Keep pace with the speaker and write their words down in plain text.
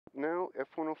now,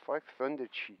 F-105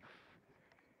 thunderchief.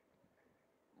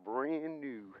 Brand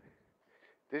new.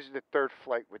 This is the third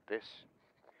flight with this.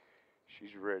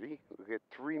 She's ready. We'll get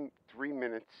three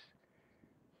minutes.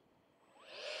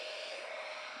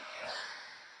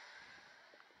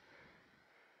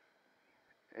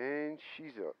 And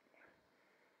she's up.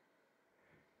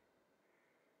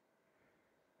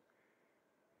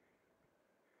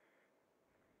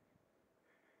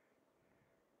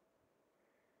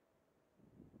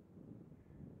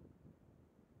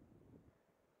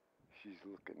 She's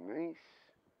looking nice.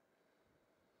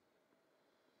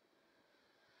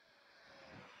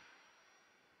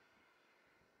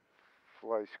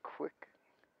 Flies quick.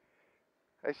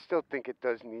 I still think it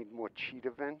does need more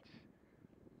cheetah vents.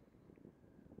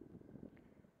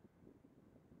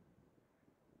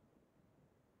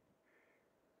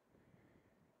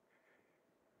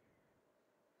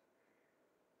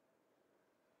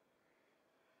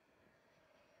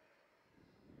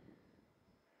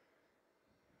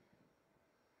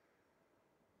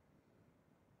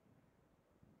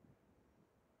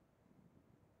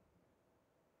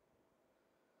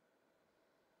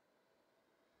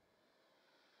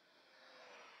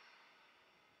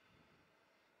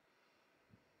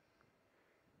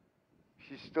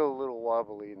 She's still a little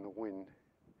wobbly in the wind.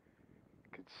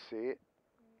 Could see it.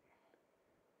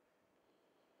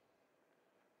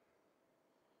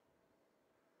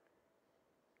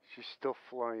 She's still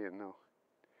flying though.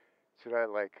 So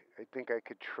I think I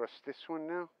could trust this one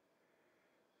now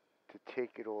to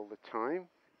take it all the time.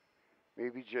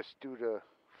 Maybe just do the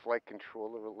flight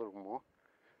controller a little more.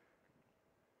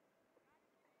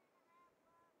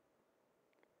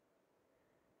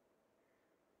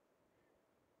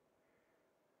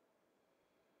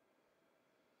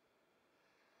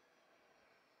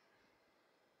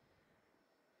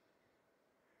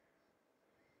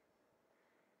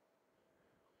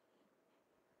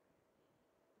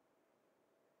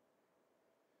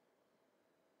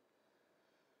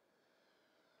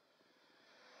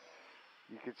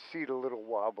 You could see the little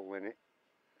wobble in it.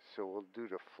 So we'll do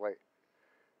the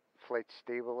flight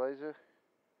stabilizer.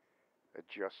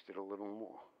 Adjust it a little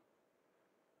more.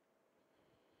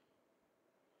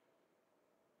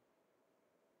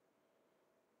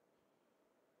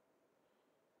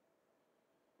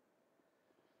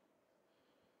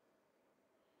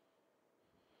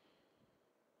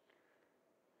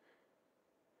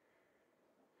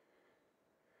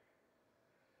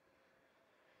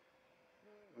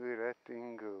 Let that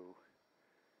thing go.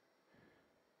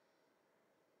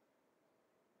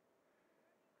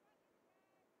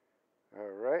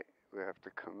 Alright, we have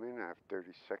to come in. I have 30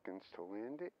 seconds to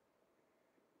land it.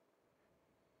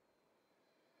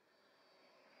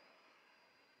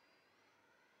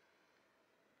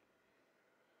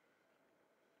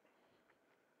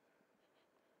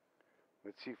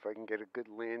 Let's see if I can get a good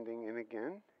landing in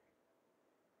again.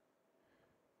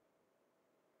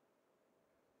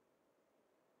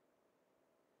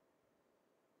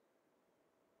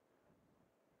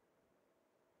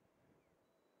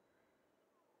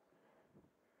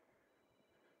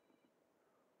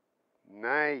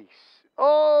 Nice.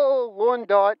 Oh, lawn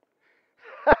dart.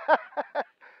 I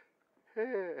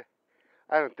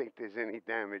don't think there's any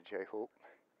damage, I hope.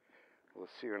 We'll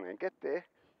see when I get there.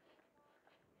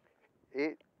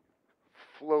 It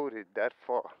floated that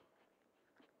far.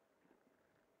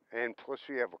 And plus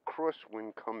we have a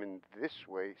crosswind coming this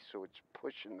way, so it's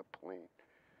pushing the plane.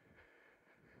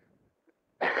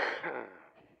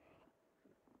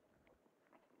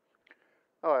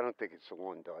 Oh, I don't think it's a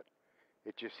lawn dart.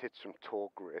 It just hit some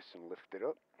tall grass and lifted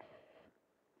up.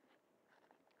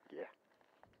 Yeah.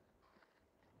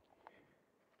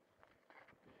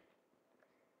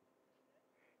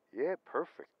 Yeah,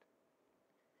 perfect.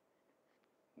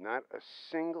 Not a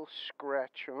single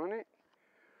scratch on it.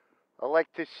 I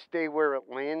like to stay where it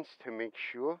lands to make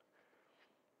sure.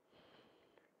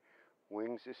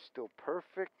 Wings is still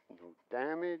perfect, no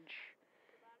damage.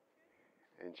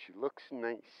 And she looks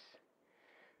nice.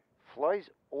 Flies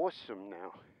awesome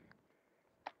now.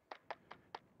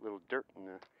 Little dirt in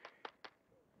the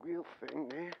wheel thing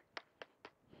there.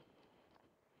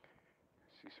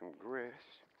 See some grass.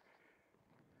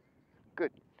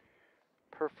 Good.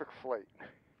 Perfect flight.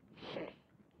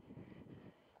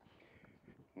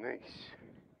 Nice.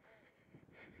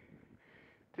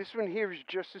 This one here is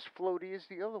just as floaty as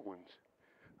the other ones.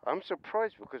 I'm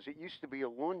surprised because it used to be a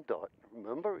lawn dart.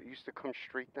 Remember? It used to come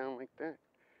straight down like that.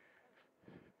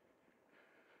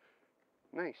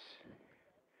 Nice.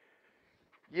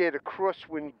 Yeah, the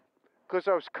crosswind, because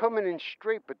I was coming in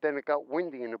straight, but then it got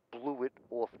windy and it blew it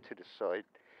off to the side.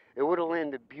 It would have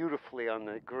landed beautifully on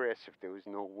the grass if there was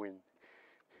no wind.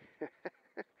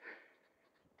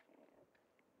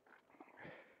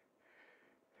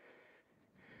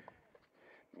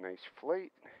 nice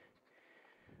flight.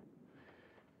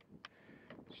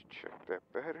 Let's check that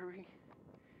battery.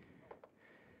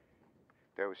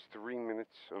 That was 3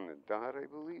 minutes on the dot, I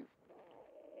believe.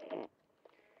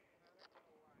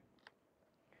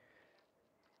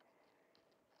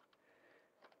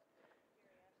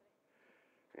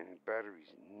 And the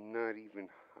battery's not even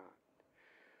hot.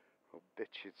 I'll bet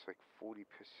you it's like 40%.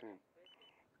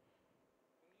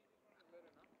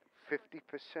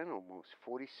 50% almost.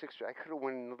 46. I could have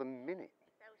went another minute.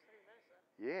 That was 3 minutes though.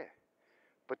 Yeah.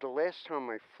 But the last time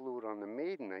I flew it on the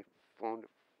Maiden, I flown it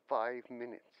 5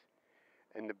 minutes.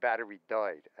 And the battery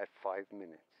died at 5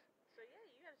 minutes. So yeah,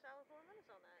 you got a solid 4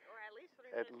 minutes on that. Or at least 3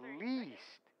 At minutes.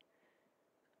 least.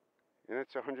 And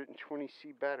that's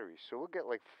 120C battery. So we'll get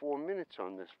like 4 minutes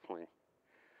on this plane.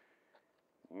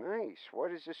 Nice.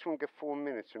 Why does this one get 4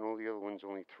 minutes and all the other ones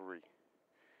only 3?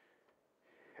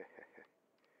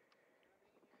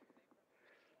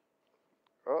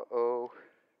 Uh-oh.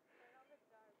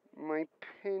 My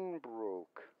pin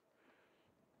broke.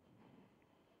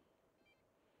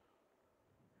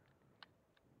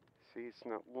 See, it's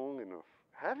not long enough.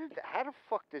 How the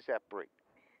fuck does that break?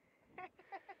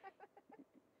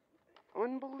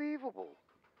 Unbelievable.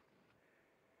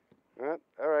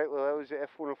 Alright, well, that was the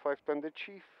f-105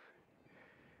 Thunderchief.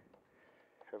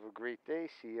 Have a great day.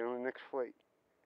 See you on the next flight.